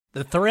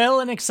The thrill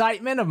and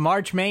excitement of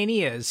March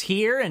Mania is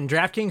here, and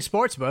DraftKings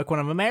Sportsbook, one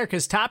of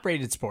America's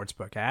top-rated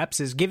sportsbook apps,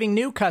 is giving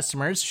new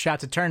customers a shot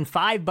to turn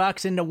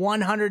 $5 into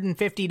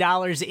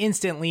 $150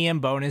 instantly in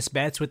bonus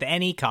bets with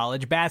any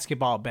college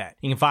basketball bet.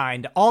 You can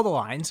find all the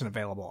lines and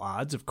available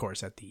odds, of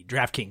course, at the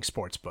DraftKings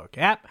Sportsbook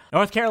app.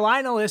 North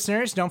Carolina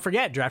listeners, don't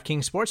forget,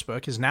 DraftKings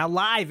Sportsbook is now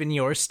live in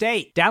your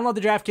state. Download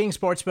the DraftKings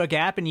Sportsbook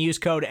app and use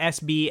code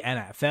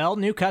SBNFL.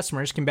 New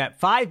customers can bet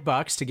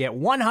 $5 to get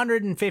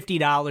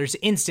 $150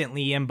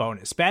 instantly in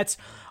bonus bets,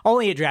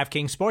 only at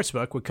DraftKings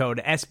Sportsbook with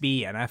code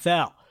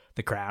SBNFL.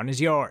 The crown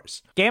is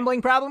yours.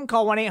 Gambling problem?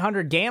 Call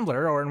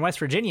 1-800-GAMBLER, or in West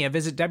Virginia,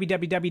 visit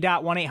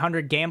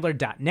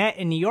www.1800gambler.net.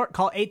 In New York,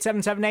 call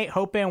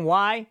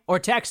 877-8-HOPE-NY or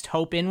text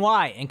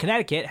HOPE-NY. In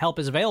Connecticut, help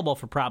is available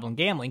for problem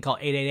gambling. Call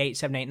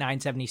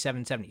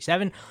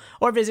 888-789-7777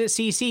 or visit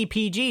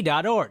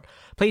ccpg.org.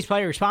 Please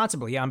play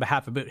responsibly on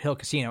behalf of Boot Hill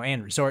Casino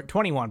and Resort.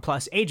 21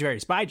 plus, age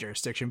varies by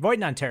jurisdiction. Void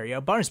in Ontario.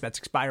 Bonus bets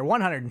expire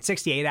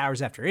 168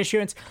 hours after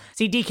issuance.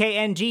 See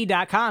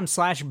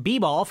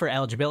dkng.com/bball for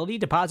eligibility,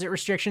 deposit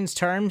restrictions,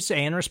 terms,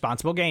 and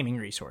responsible gaming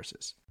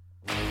resources.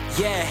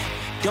 Yeah,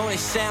 don't it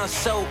sound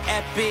so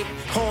epic?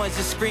 Horns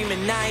are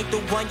screaming, I ain't the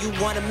one you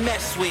wanna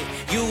mess with.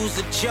 Use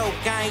a joke,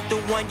 I ain't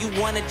the one you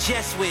wanna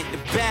jest with. The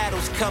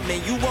battle's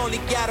coming, you only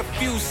got a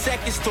few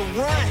seconds to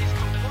run.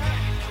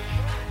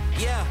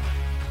 Yeah.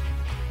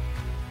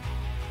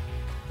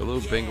 Hello,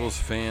 Bengals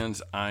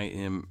fans. I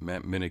am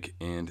Matt Minnick,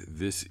 and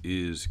this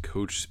is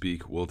Coach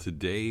Speak. Well,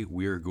 today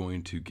we are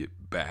going to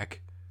get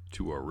back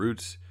to our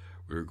roots.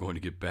 We're going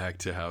to get back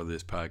to how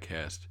this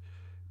podcast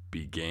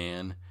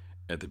began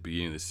at the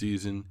beginning of the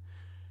season.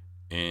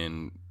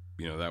 And,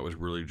 you know, that was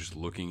really just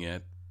looking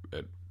at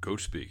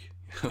Coach Speak,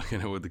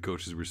 looking at what the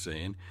coaches were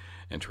saying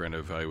and trying to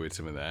evaluate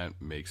some of that,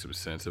 make some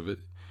sense of it,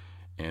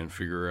 and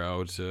figure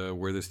out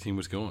where this team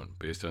was going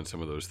based on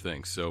some of those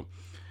things. So,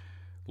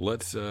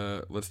 Let's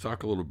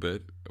talk a little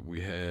bit.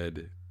 We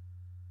had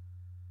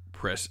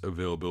press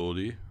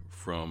availability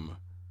from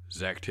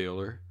Zac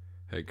Taylor,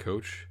 head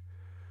coach,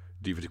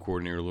 defensive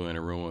coordinator Lou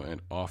Anarumo,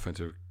 and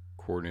offensive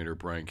coordinator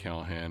Brian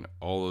Callahan.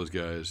 All those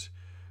guys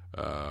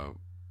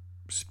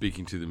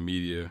speaking to the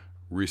media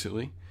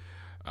recently.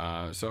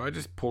 So I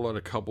just pulled out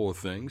a couple of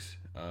things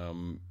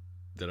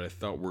that I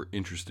thought were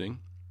interesting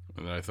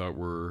and that I thought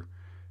were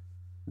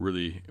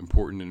really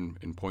important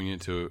and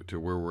poignant to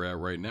where we're at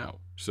right now.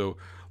 So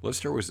let's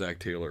start with Zac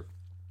Taylor.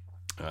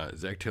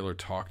 Zac Taylor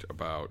talked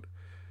about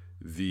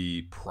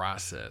the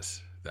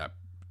process, that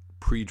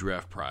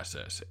pre-draft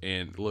process.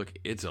 And look,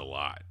 it's a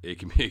lot. It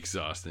can be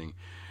exhausting.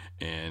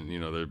 And, you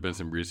know, there have been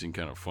some recent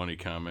kind of funny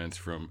comments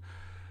from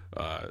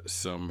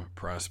some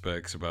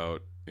prospects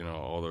about, you know,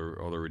 all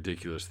the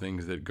ridiculous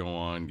things that go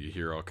on. You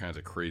hear all kinds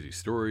of crazy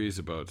stories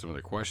about some of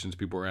the questions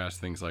people are asked,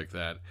 things like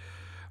that.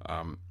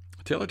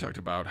 Taylor talked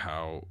about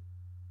how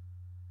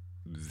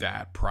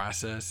that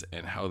process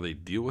and how they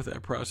deal with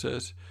that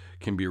process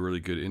can be a really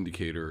good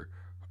indicator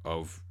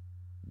of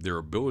their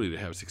ability to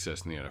have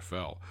success in the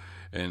NFL.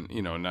 And,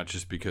 you know, not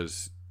just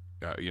because,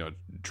 you know,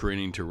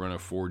 training to run a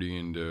 40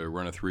 and to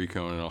run a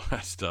 3-cone and all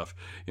that stuff,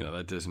 you know,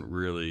 that doesn't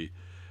really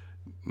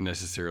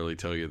necessarily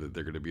tell you that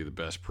they're going to be the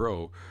best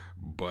pro,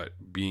 but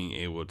being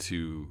able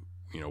to,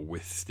 you know,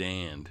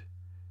 withstand,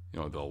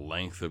 you know, the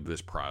length of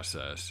this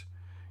process,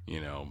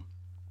 you know,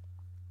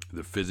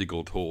 the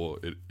physical toll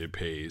it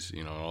pays,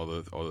 you know,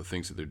 all the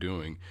things that they're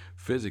doing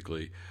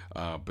physically,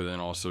 but then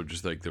also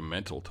just like the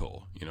mental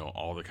toll, you know,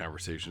 all the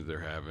conversations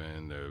they're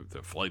having,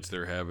 the flights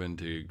they're having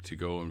to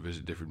go and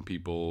visit different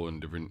people and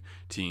different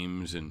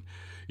teams, and,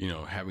 you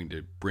know, having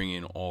to bring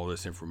in all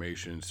this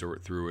information,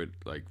 sort through it,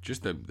 like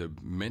just the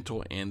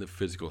mental and the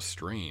physical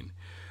strain.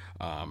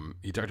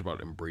 He talked about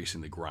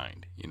embracing the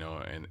grind, you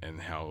know, and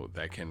how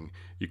that can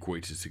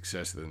equate to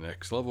success at the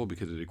next level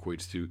because it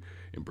equates to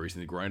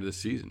embracing the grind of the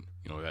season.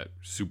 You know, that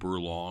super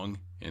long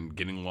and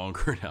getting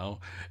longer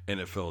now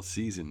NFL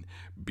season,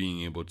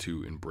 being able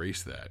to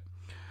embrace that.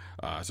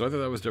 So I thought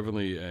that was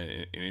definitely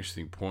an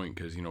interesting point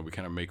because, you know, we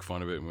kind of make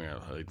fun of it and we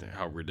like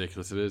how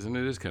ridiculous it is, and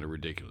it is kind of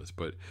ridiculous.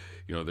 But,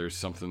 you know, there's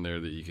something there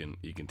that you can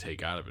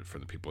take out of it for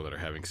the people that are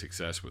having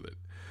success with it.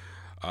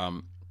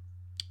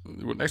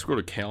 Next, we'll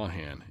go to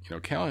Callahan. You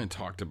know, Callahan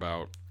talked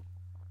about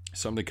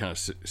something kind of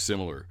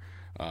similar.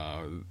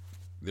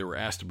 He was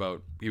asked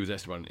about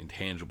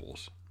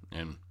intangibles,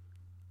 and,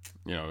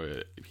 you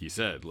know, he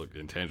said, look,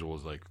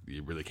 intangibles, like,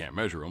 you really can't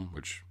measure them,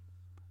 which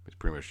is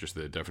pretty much just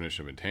the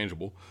definition of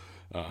intangible.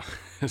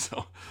 So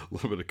a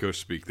little bit of coach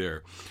speak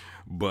there.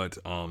 But,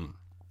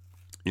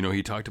 you know,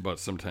 he talked about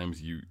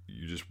sometimes you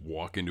just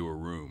walk into a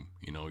room,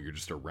 you know, you're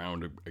just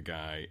around a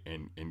guy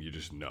and you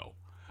just know.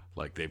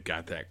 Like, they've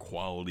got that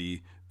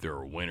quality, they're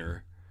a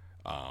winner.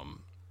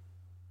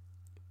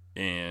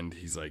 And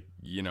he's like,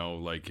 you know,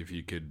 like, if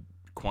you could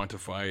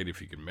quantify it,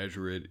 if you could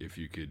measure it, if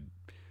you could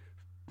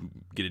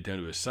get it down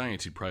to a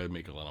science, you'd probably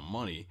make a lot of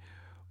money.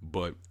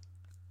 But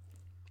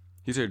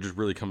he said it just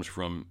really comes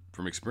from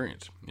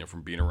experience, you know,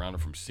 from being around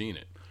it, from seeing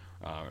it,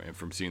 and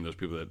from seeing those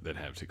people that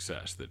have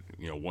success. That,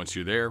 you know, once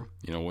you're there,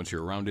 you know, once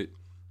you're around it,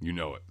 you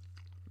know it.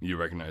 You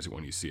recognize it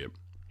when you see it.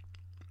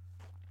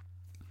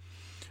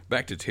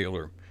 back to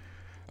Taylor.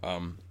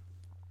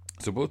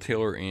 So both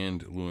Taylor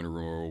and Lou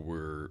Anarumo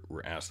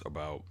were asked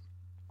about,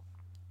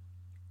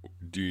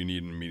 do you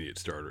need an immediate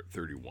starter at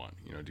 31?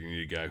 Do you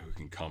need a guy who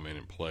can come in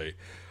and play?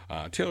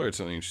 Taylor had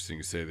something interesting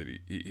to say, that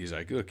he's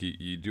like, look,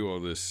 you do all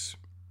this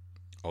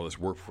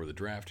work before the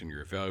draft, and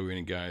you're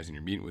evaluating guys, and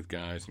you're meeting with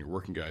guys, and you're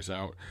working guys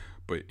out,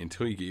 but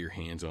until you get your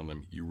hands on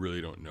them, you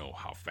really don't know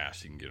how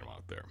fast you can get them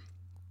out there.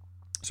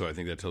 So I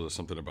think that tells us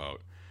something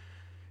about,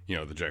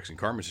 the Jackson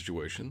Carman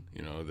situation,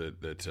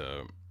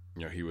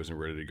 that he wasn't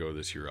ready to go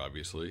this year,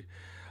 obviously.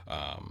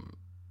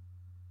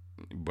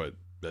 But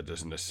that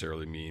doesn't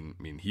necessarily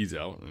mean he's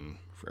out, and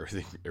for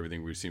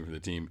everything we've seen from the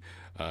team,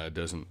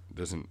 doesn't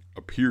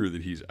appear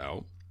that he's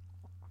out.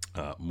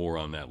 More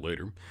on that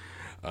later.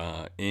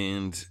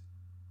 And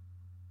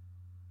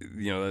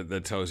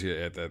that tells you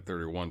at that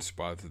 31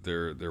 spot that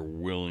they're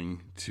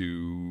willing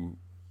to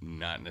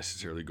not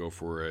necessarily go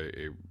for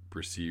a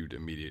perceived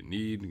immediate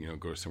need.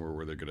 Go somewhere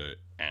where they're going to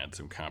add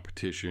some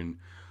competition,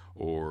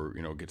 or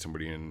get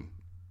somebody in,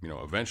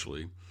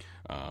 eventually.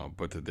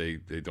 But that they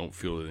don't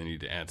feel that they need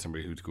to add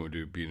somebody who's going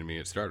to be an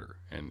immediate starter.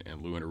 And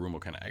Lou Anarumo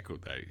kind of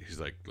echoed that. He's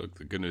like, look,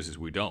 the good news is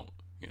we don't.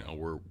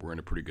 We're in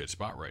a pretty good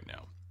spot right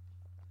now.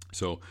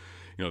 So,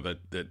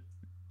 that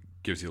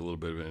gives you a little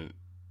bit of an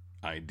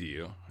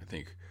idea. I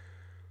think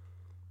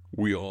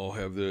we all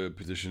have the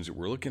positions that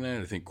we're looking at.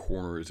 I think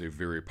corner is a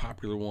very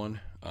popular one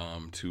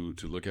to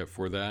look at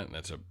for that. And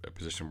that's a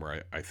position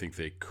where I think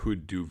they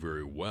could do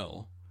very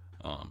well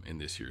in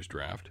this year's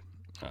draft.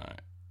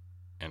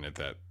 And at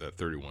that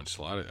 31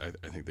 slot,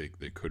 I think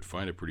they could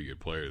find a pretty good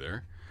player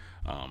there.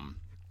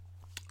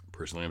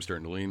 Personally, I'm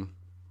starting to lean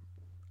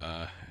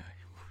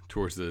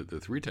towards the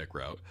 3-tech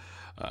route,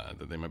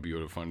 that they might be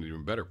able to find an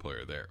even better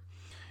player there.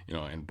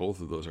 And both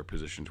of those are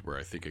positions where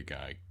I think a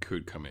guy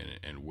could come in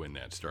and win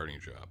that starting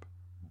job.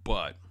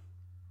 But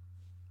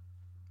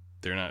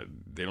they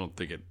don't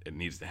think it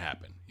needs to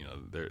happen.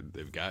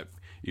 They've got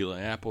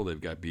Eli Apple,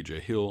 they've got BJ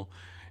Hill,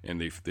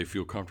 and they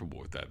feel comfortable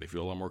with that. They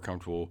feel a lot more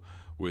comfortable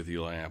with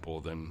Eli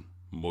Apple than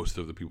most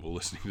of the people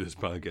listening to this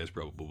podcast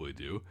probably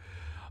do.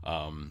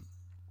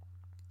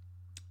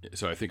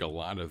 So I think a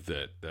lot of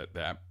that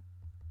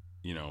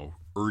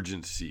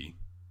urgency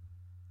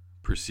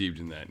perceived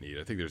in that need.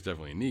 I think there's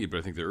definitely a need, but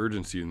I think the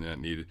urgency in that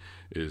need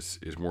is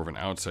more of an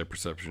outside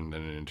perception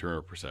than an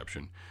internal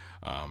perception.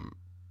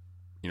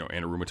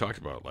 Anarumo talked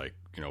about,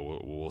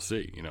 we'll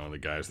see. The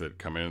guys that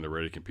come in and they're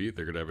ready to compete,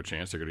 they're going to have a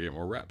chance. They're going to get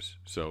more reps.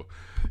 So,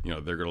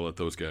 they're going to let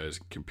those guys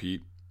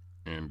compete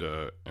and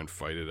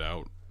fight it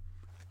out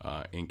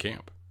in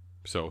camp.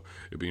 So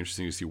it'd be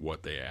interesting to see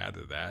what they add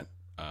to that,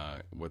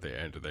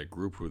 to that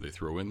group, who they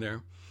throw in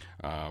there.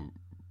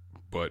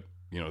 But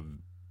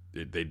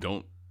they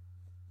don't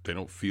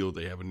feel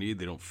they have a need.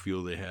 They don't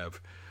feel they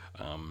have,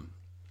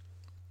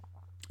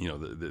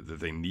 that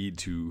they need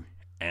to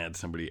add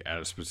somebody at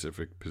a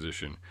specific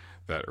position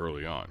that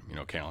early on.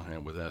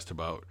 Callahan was asked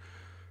about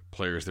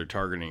players they're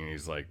targeting, and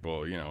he's like,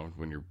 well,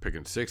 when you're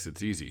picking 6,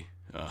 it's easy.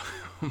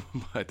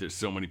 But there's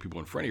so many people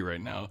in front of you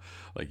right now.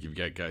 Like, you've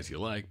got guys you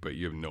like, but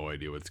you have no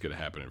idea what's going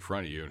to happen in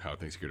front of you and how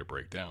things are going to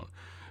break down.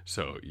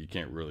 So you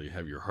can't really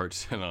have your heart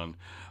set on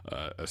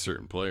a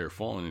certain player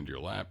falling into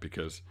your lap,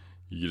 because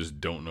you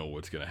just don't know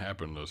what's going to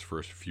happen in those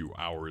first few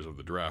hours of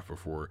the draft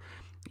before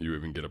you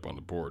even get up on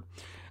the board.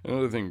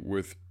 Another thing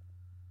with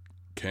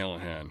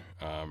Callahan,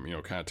 kind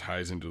of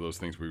ties into those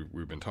things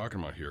we've been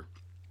talking about here.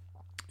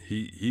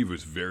 He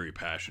was very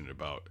passionate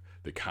about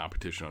the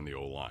competition on the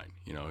O-line,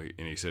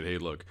 and he said, hey,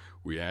 look,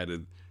 we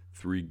added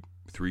three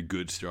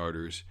good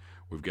starters.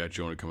 We've got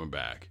Jonah coming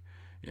back.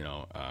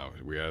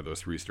 We added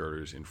those 3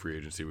 starters in free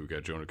agency. We've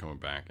got Jonah coming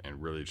back,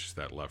 and really just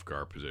that left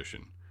guard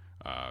position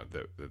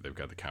that they've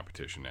got the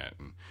competition at.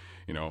 And,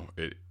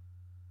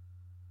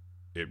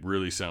 it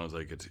really sounds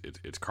like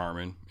it's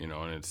Carman, and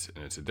it's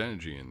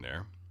Adeniji in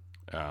there.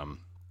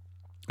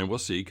 And we'll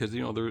see, because,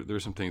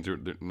 there's some things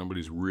that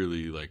nobody's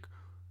really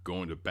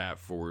going to bat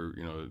for,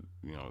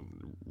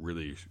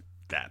 really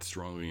that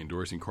strongly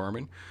endorsing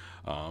Carman,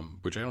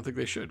 which I don't think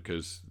they should,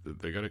 because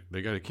they got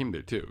Hakeem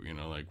there too.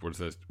 What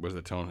does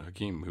that tell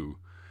Hakeem,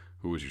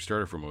 who was your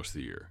starter for most of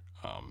the year?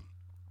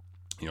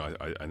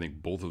 I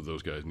think both of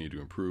those guys need to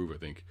improve. I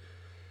think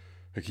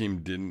Hakeem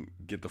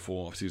didn't get the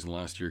full offseason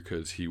last year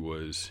because he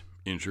was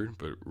injured,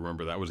 but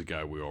remember, that was a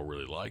guy we all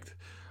really liked.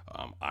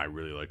 I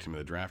really liked him in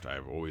the draft.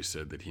 I've always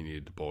said that he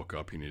needed to bulk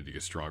up, he needed to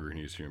get stronger, he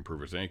needed to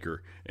improve his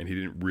anchor, and he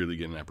didn't really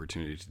get an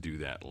opportunity to do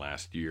that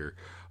last year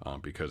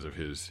because of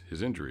his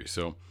injury.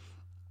 So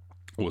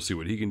we'll see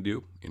what he can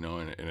do, and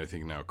I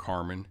think now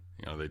Carman,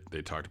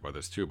 they talked about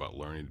this too, about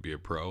learning to be a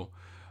pro,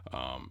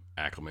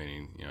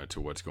 acclimating, to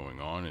what's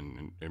going on,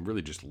 and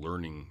really just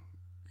learning,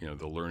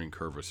 the learning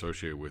curve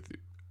associated with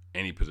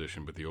any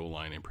position, but the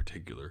O-line in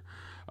particular,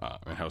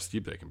 and how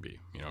steep that can be.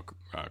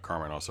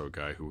 Carman, also a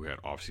guy who had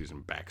off-season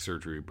back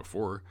surgery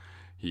before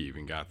he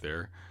even got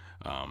there,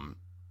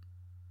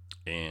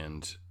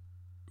 and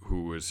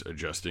who was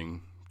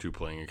adjusting to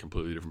playing a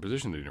completely different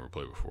position that he never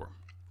played before.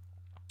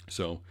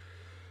 So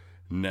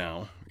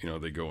now,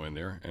 they go in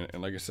there,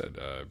 and like I said,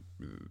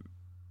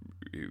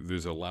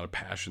 there's a lot of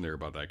passion there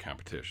about that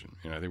competition.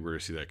 And I think we're going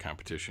to see that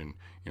competition,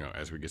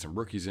 as we get some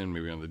rookies in,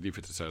 maybe on the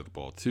defensive side of the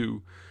ball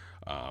too,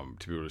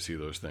 to be able to see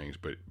those things.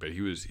 But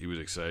he was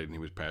excited and he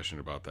was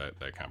passionate about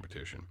that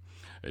competition.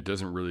 It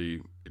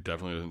definitely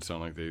doesn't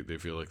sound like they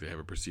feel like they have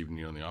a perceived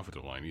need on the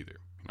offensive line either.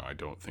 I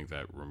don't think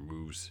that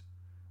removes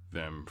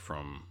them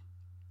from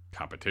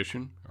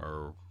competition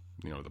or,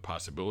 the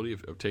possibility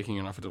of taking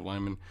an offensive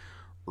lineman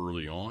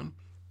early on.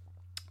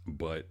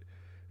 But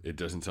it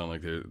doesn't sound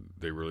like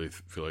they really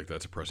feel like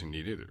that's a pressing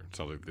need either. It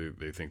sounds like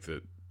they think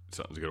that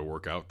something's going to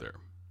work out there.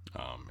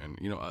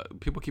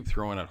 People keep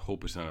throwing out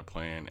hope is not a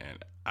plan,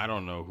 and I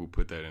don't know who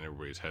put that in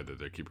everybody's head that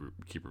they keep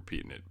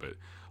repeating it. But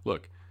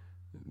look,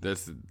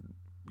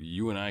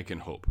 you and I can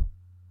hope,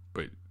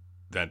 but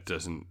that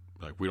doesn't,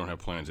 we don't have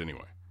plans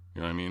anyway.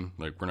 You know what I mean?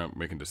 We're not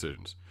making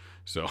decisions.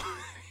 So,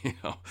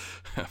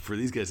 for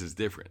these guys, it's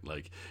different.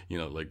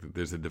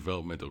 There's a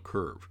developmental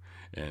curve,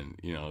 and,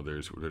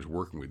 there's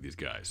working with these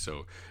guys.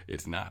 So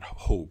it's not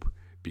hope,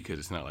 because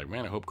it's not like,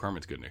 man, I hope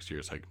Carmen's good next year.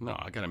 It's like, no,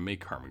 I got to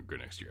make Carmen good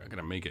next year. I got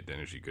to make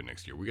Energy good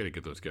next year. We got to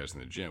get those guys in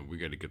the gym. We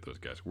got to get those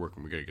guys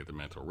working. We got to get the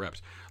mental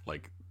reps.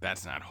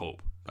 That's not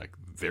hope.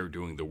 They're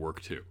doing the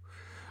work too.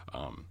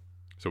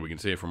 So we can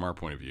say it from our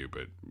point of view,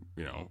 but,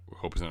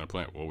 hope is not a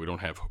plan. Well, we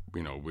don't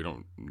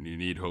you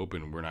need hope,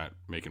 and we're not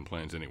making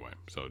plans anyway.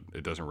 So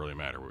it doesn't really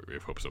matter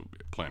if hope's a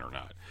plan or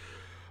not.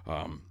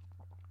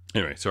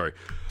 Anyway, sorry,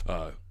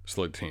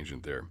 slight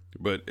tangent there.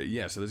 But, so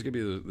there's going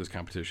to be this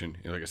competition.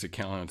 Like I said,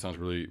 Callahan sounds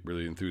really,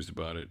 really enthused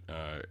about it.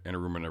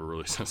 Enaruma never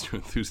really sounds too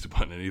enthused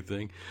about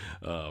anything.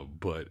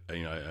 But,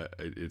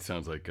 it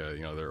sounds like,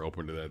 they're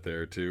open to that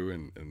there too,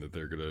 and that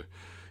they're going to,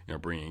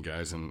 bring in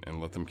guys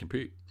and let them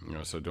compete.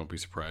 So don't be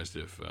surprised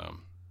if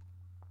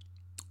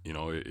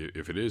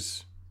it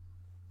is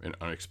an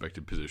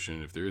unexpected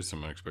position, if there is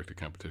some unexpected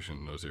competition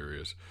in those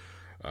areas,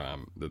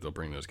 that they'll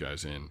bring those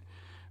guys in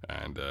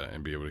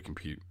and be able to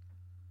compete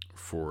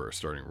for a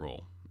starting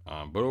role.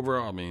 But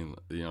overall,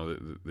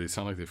 they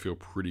sound like they feel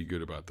pretty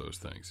good about those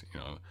things,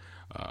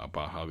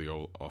 about how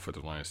the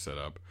offensive line is set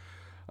up.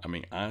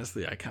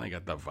 Honestly, I kind of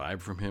got the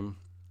vibe from him.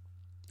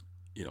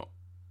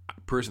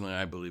 Personally,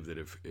 I believe that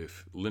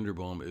if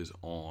Linderbaum is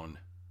on,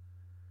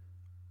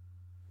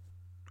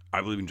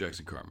 I believe in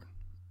Jackson Carman.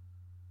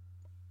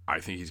 I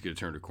think he's going to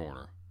turn the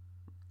corner.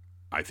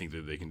 I think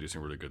that they can do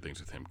some really good things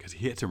with him because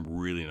he had some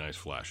really nice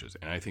flashes.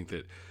 And I think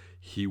that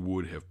he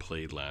would have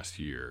played last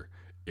year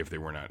if they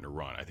were not in a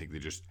run. I think they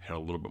just had a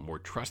little bit more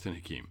trust in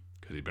Hakeem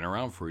because he'd been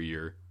around for a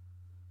year.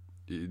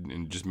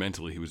 And just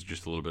mentally, he was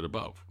just a little bit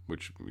above,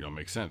 which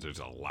makes sense. There's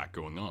a lot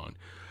going on.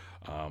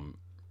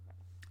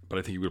 But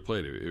I think he would have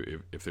played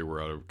it. If they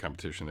were out of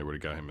competition, they would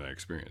have got him that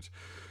experience.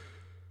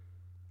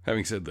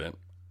 Having said that,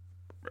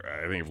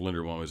 I think if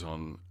Linderbaum is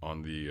on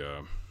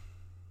the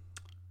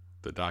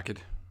docket,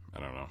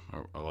 I don't know,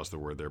 I lost the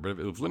word there. But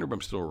if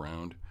Linderbaum's still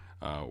around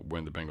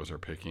when the Bengals are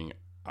picking,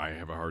 I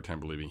have a hard time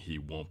believing he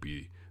won't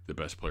be the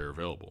best player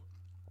available.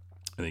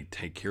 I think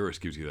Tate Karras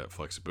gives you that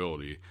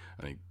flexibility.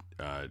 I think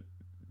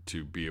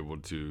to be able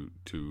to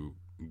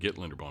get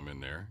Linderbaum in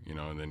there,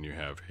 and then you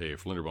have, hey,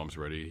 if Linderbaum's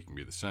ready, he can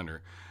be the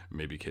center.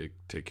 Maybe Tate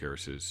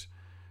Karras is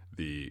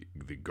the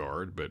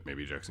guard, but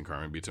maybe Jackson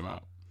Carman beats him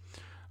out.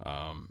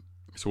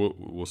 So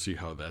we'll see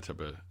how that type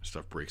of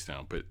stuff breaks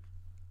down. But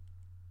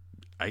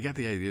I got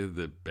the idea that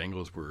the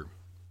Bengals were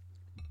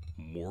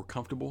more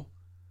comfortable.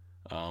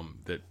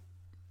 That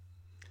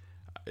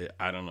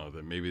I don't know,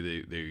 that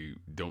maybe they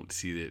don't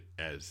see it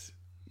as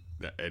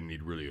that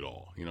need really at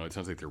all. It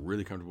sounds like they're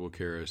really comfortable with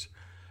Karras.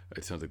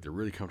 It sounds like they're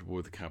really comfortable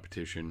with the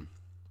competition.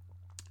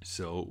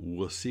 So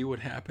we'll see what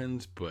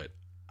happens, but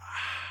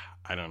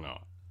I don't know.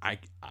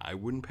 I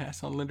wouldn't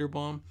pass on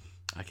Linderbaum.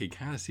 I could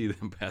kind of see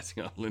them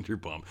passing on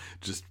Linderbaum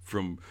just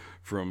from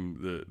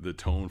the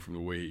tone, from the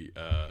way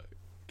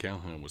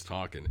Callahan was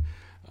talking.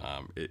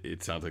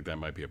 It sounds like that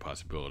might be a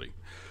possibility.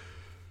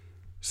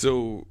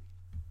 So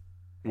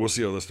we'll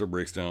see how this stuff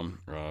breaks down,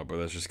 but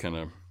that's just kind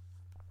of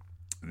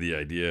the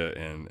idea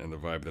and the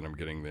vibe that I'm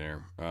getting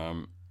there.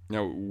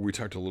 Now, we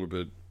talked a little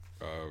bit,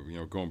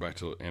 going back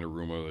to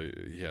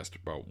Enaruma, he asked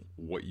about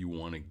what you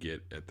want to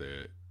get at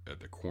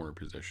the corner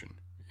position.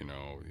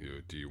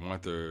 Do you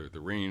want the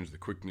range, the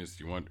quickness?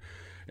 Do you want?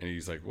 And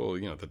he's like, well,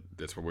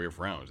 that's what we have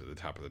rounds at the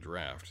top of the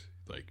draft.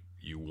 Like,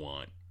 you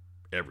want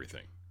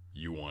everything.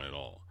 You want it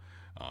all.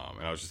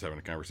 And I was just having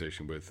a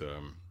conversation with,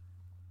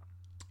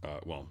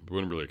 well, it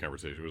wasn't really a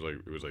conversation.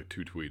 It was like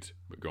two tweets,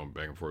 but going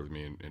back and forth with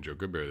me and Joe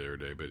Goodberry the other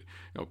day. But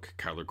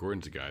Kyler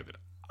Gordon's a guy that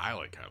I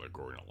like. Kyler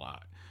Gordon a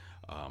lot.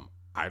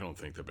 I don't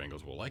think the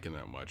Bengals will like him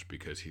that much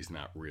because he's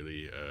not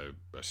really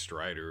a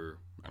strider.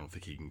 I don't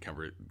think he can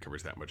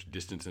covers that much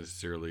distance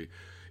necessarily.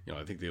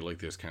 I think they like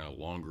this kind of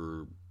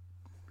longer,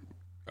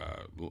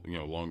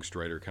 long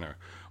strider, kind of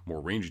more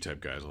rangy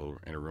type guys. Although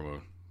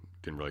Enaruma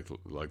didn't really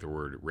like the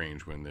word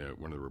range when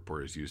one of the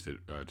reporters used it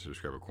to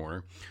describe a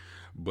corner,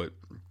 but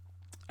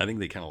I think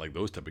they kind of like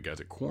those type of guys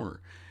at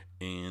corner,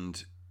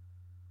 and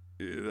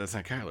that's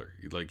not Kyler.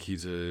 Like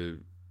he's a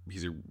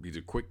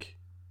quick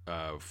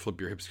flip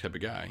your hips type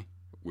of guy,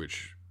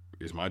 which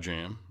is my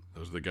jam.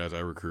 Those are the guys I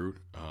recruit.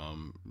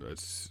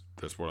 That's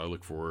what I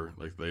look for.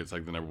 Like it's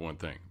like the number one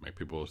thing. Like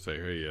people say,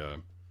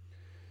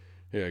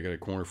 hey, I got a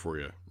corner for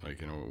you.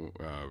 Like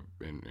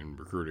in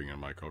recruiting,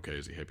 I'm like, okay,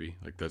 is he hippie?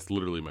 Like that's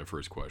literally my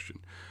first question.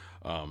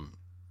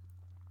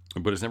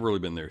 But it's never really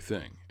been their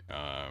thing,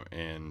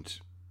 and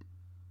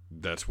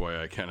that's why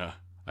I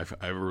have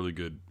a really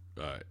good.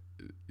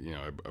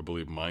 I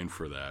believe mind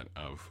for that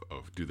of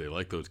do they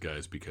like those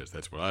guys because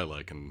that's what I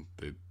like, and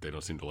they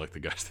don't seem to like the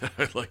guys that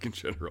I like in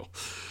general.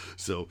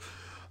 So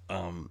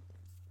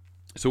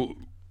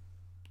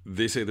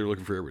they say they're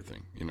looking for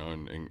everything,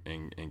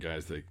 and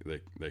guys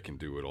that can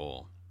do it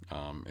all.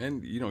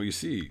 And you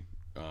see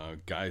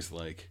guys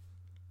like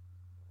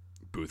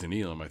Booth and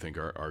Elam, I think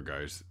are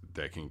guys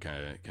that can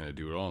kind of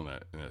do it all in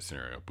that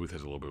scenario. Booth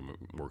has a little bit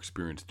more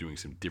experience doing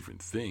some different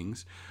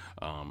things,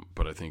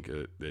 but I think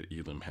that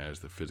Elam has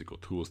the physical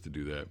tools to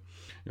do that.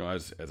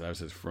 As I've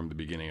said from the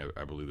beginning,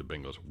 I believe the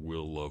Bengals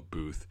will love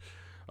Booth.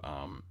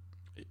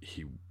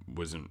 He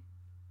wasn't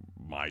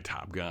my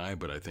top guy,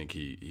 but I think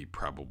he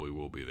probably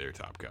will be their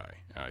top guy.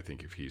 I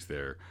think if he's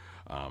there,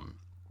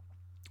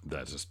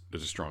 there's a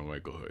strong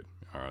likelihood.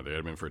 They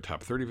had him in for a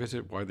top 30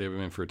 visit. Why they have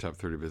him in for a top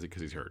 30 visit?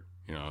 Because he's hurt.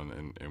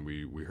 And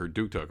we heard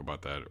Duke talk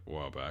about that a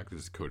while back.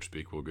 This is coach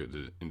speak. We'll get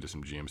into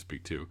some GM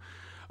speak too,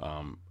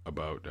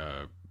 about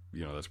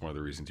that's one of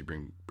the reasons you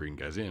bring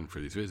guys in for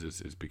these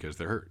visits is because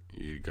they're hurt.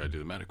 You got to do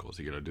the medicals.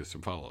 You got to do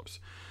some follow-ups.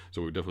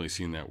 So we've definitely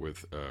seen that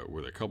with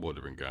a couple of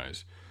different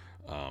guys,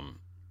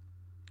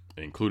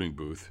 including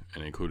Booth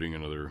and including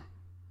another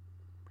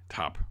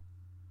top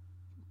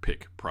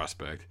pick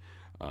prospect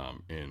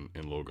in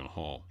Logan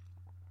Hall.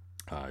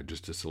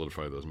 Just to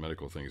solidify those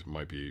medical things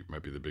might be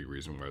the big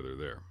reason why they're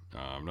there.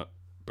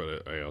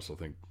 But I also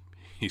think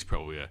he's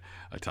probably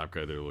a top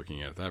guy they're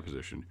looking at that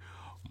position.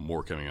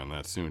 More coming on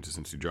that soon to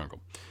Cincy Jungle.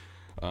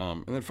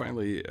 And then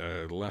finally,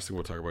 the last thing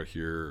we'll talk about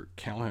here,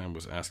 Callahan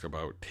was asked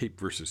about tape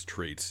versus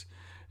traits,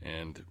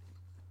 and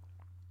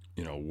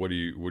what do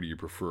you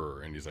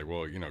prefer? And he's like,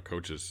 well,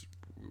 coaches,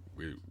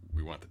 we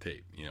want the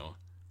tape.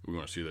 We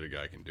want to see that a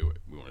guy can do it.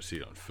 We want to see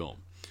it on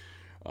film,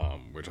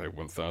 which I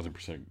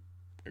 1,000%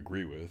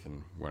 agree with.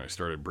 And when I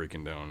started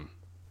breaking down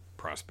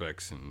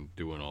prospects and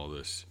doing all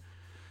this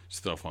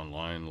stuff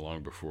online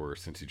long before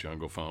Cincy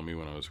Jungle found me,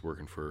 when I was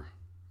working for,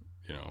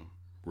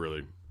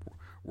 really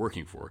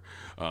working for,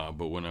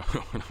 but when I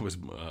was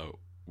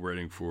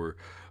writing for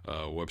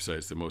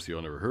websites that most of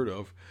y'all never heard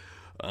of,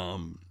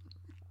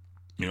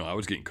 I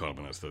was getting caught up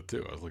in that stuff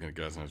too. I was looking at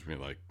guys and I was being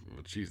like,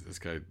 well, geez, this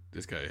guy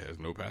has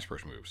no pass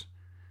rush moves.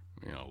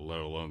 Let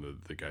alone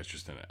the guy's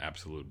just an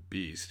absolute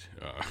beast,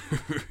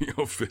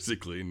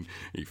 physically, and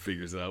he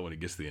figures it out when he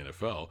gets to the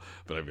NFL.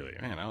 But I'd be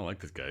like, man, I don't like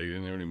this guy. He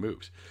didn't have any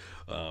moves.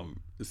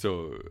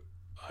 So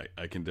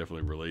I can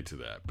definitely relate to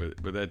that.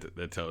 But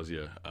that tells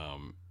you,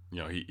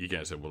 he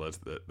kind of said, well,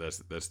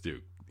 that's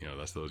Duke.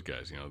 That's those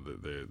guys.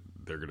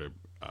 They're going to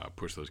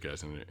push those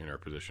guys in our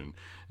position.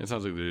 And it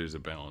sounds like there is a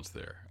balance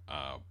there.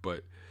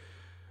 But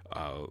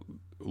a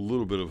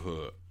little bit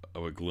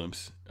of a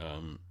glimpse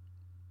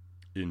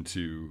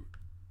into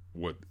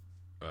what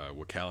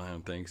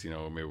Callahan thinks,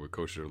 maybe what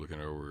coaches are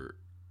looking over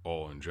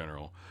all in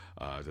general,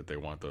 that they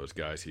want those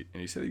guys.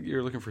 He said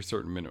you're looking for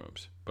certain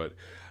minimums, but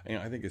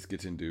I think this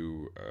gets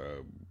into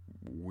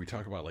we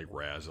talk about like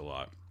Raz a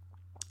lot.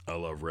 I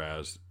love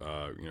Raz.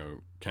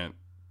 Kent,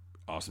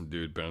 awesome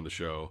dude, been on the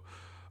show.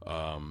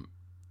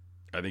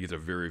 I think it's a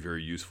very,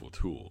 very useful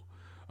tool.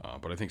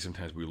 But I think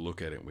sometimes we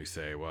look at it and we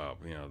say, wow,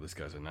 this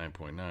guy's a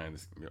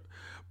 9.9.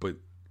 But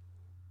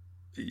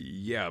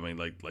yeah, I mean,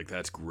 like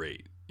that's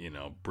great.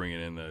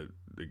 Bringing in the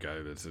guy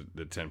that's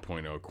the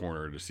 10.0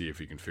 corner to see if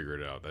he can figure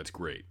it out. That's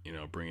great.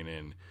 Bringing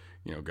in,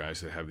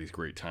 guys that have these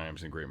great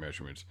times and great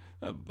measurements.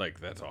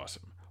 That's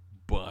awesome.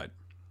 But,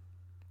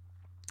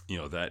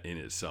 that in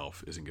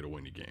itself isn't going to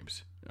win you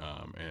games.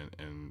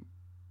 And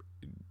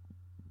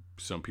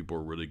some people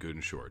are really good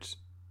in shorts.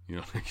 You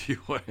know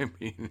what I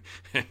mean?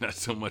 And not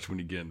so much when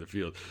you get in the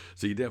field.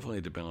 So you definitely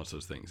have to balance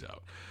those things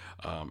out.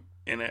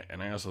 And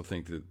I also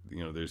think that,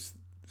 there's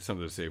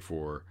something to say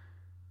for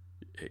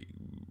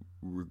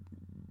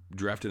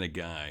drafting a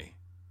guy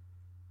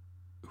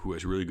who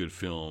has really good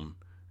film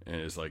and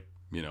is like,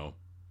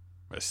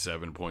 a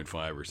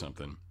 7.5 or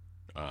something.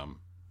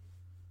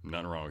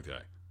 Nothing wrong with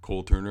that.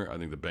 Cole Turner, I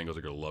think the Bengals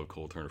are going to love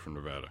Cole Turner from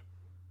Nevada.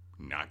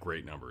 Not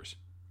great numbers.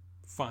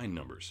 Fine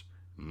numbers.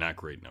 Not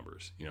great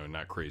numbers.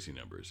 Not crazy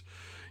numbers.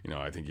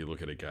 I think you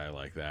look at a guy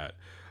like that,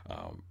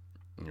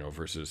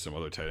 versus some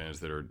other tight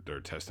ends that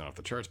are testing off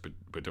the charts,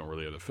 but don't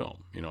really have the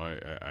film. I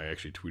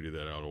actually tweeted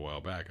that out a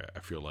while back. I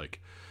feel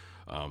like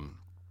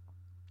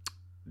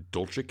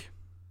Dolchik.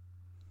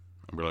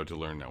 I'm going to have to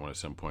learn that one at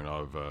some point.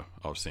 I'll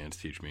have Sands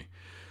teach me.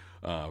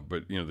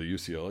 But the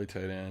UCLA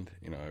tight end,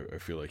 I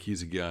feel like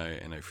he's a guy,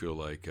 and I feel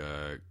like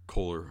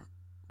Kohler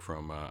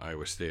from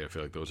Iowa State. I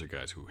feel like those are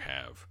guys who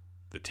have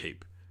the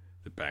tape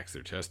that backs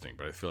their testing.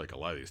 But I feel like a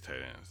lot of these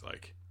tight ends,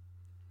 like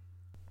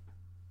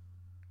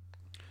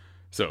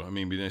So, I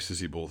mean, it'd be nice to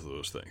see both of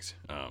those things.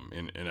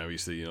 And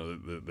obviously, you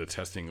know, the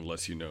testing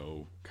lets you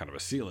know kind of a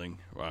ceiling.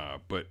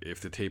 But if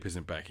the tape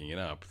isn't backing it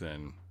up,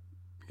 then,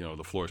 you know,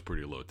 the floor is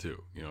pretty low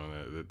too. You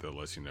know, that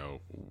lets you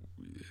know.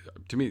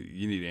 To me,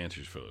 you need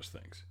answers for those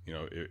things. You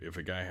know, if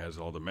a guy has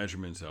all the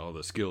measurements, all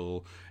the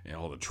skill, and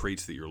all the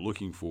traits that you're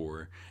looking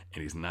for,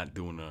 and he's not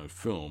doing a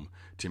film,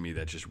 to me,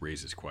 that just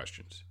raises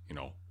questions. You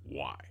know,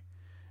 why?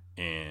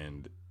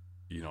 And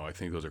you know, I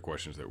think those are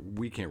questions that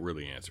we can't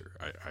really answer.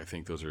 I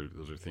think those are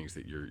things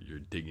that you're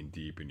digging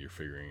deep and you're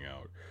figuring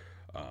out.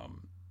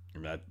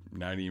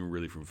 Not even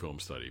really from film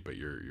study, but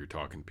you're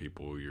talking to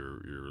people,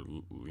 you're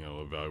you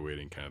know,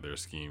 evaluating kind of their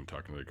scheme,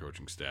 talking to the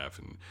coaching staff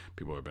and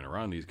people who have been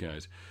around these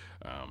guys,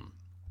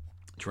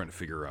 trying to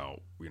figure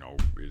out, you know,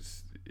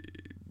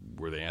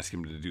 were they asking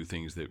him to do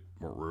things that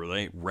were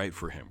right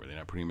for him? Were they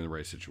not putting him in the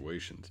right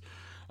situations?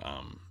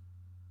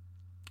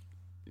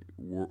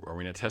 Are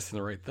we not testing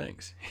the right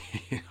things?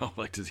 You know,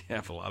 like, does he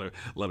have a lot of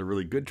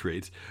really good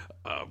traits,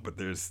 but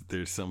there's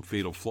some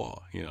fatal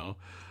flaw? You know,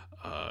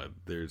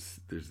 there's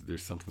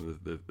something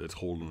that's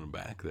holding him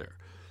back there.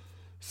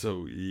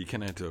 So you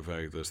kind of have to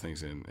evaluate those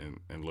things and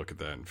look at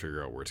that and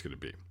figure out where it's going to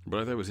be. But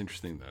I thought it was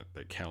interesting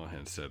that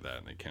Callahan said that,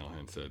 and that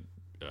Callahan said,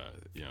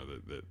 you know,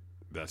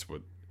 that's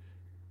what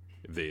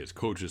they as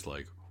coaches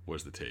like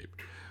was the tape,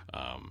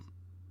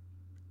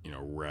 you know,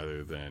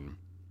 rather than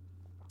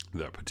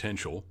the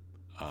potential.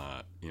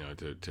 You know,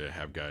 to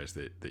have guys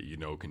that you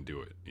know can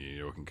do it, you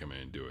know, can come in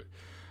and do it.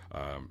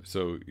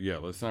 So yeah,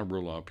 let's not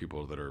rule out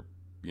people that are,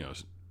 you know,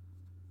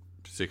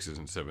 6s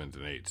and 7s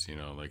and 8s. You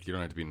know, like, you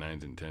don't have to be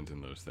 9s and 10s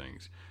in those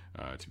things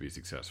to be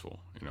successful.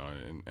 You know,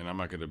 and I'm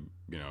not going to,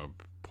 you know,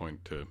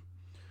 point to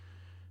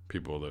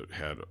people that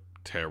had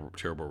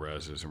terrible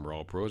reses and were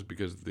all pros,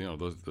 because, you know,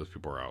 those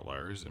people are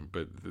outliers.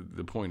 But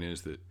the point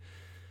is that,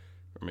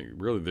 I mean,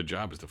 really, the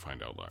job is to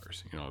find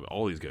outliers. You know,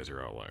 all these guys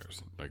are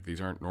outliers. Like,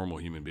 these aren't normal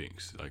human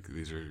beings. Like,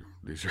 these are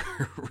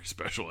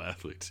special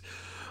athletes.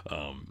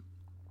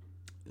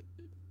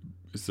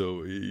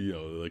 So, you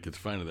know, like, it's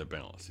finding that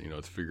balance. You know,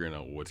 it's figuring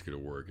out what's going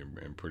to work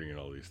and putting in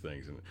all these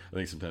things. And I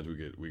think sometimes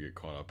we get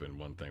caught up in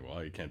one thing.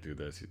 Well, you can't do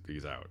this.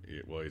 He's out.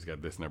 Well, he's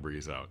got this number.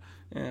 He's out.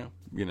 Yeah,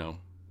 you know.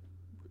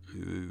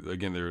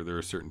 Again, there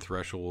are certain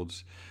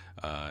thresholds,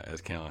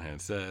 as Callahan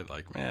said.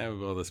 Like, man,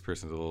 well, this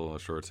person's a little on the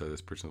short side.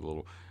 This person's a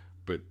little.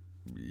 But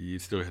you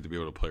still have to be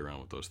able to play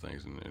around with those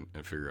things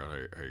and figure out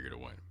how you're going to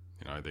win.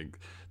 You know, I think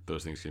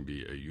those things can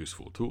be a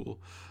useful tool,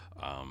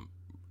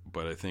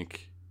 but I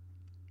think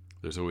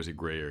there's always a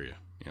gray area.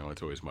 You know,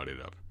 it's always muddied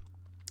up.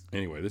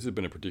 Anyway, this has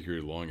been a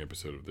particularly long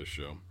episode of this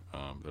show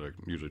that I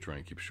usually try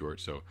and keep short,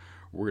 so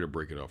we're going to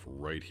break it off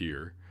right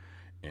here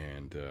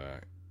and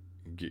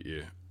get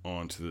you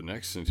on to the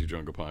next Cincy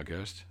Jungle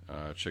podcast.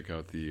 Check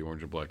out the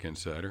Orange and Black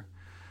Insider.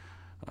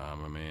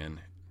 My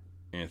man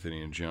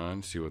Anthony and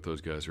John, see what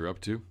those guys are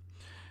up to,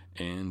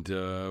 and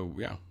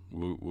yeah,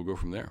 we'll go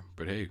from there.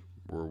 But hey,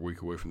 we're a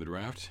week away from the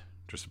draft,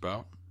 just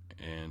about,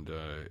 and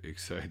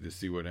excited to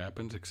see what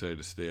happens. Excited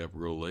to stay up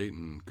real late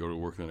and go to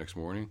work the next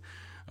morning.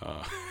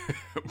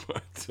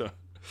 But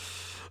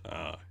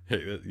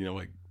hey, you know,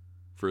 like,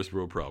 first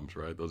world problems,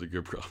 right? Those are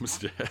good problems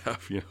to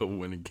have. You know,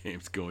 winning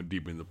games, going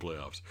deep in the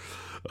playoffs.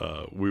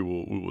 We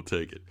will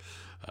take it.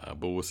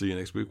 But we'll see you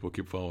next week. We'll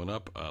keep following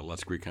up.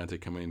 Lots of great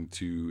content coming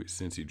to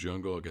Cincy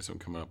Jungle. I got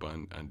something coming up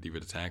on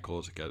defensive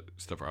tackles. I got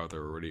stuff out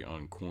there already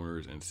on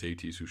corners and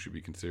safeties who should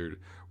be considered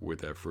with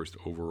that first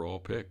overall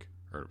pick.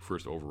 Or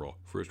first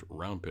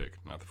round pick.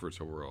 Not the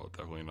first overall.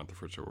 Definitely not the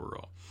first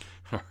overall.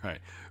 All right.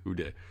 Who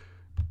did?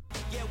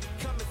 Yeah,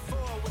 we coming for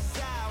what's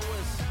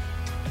ours.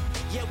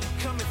 Yeah,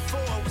 we coming for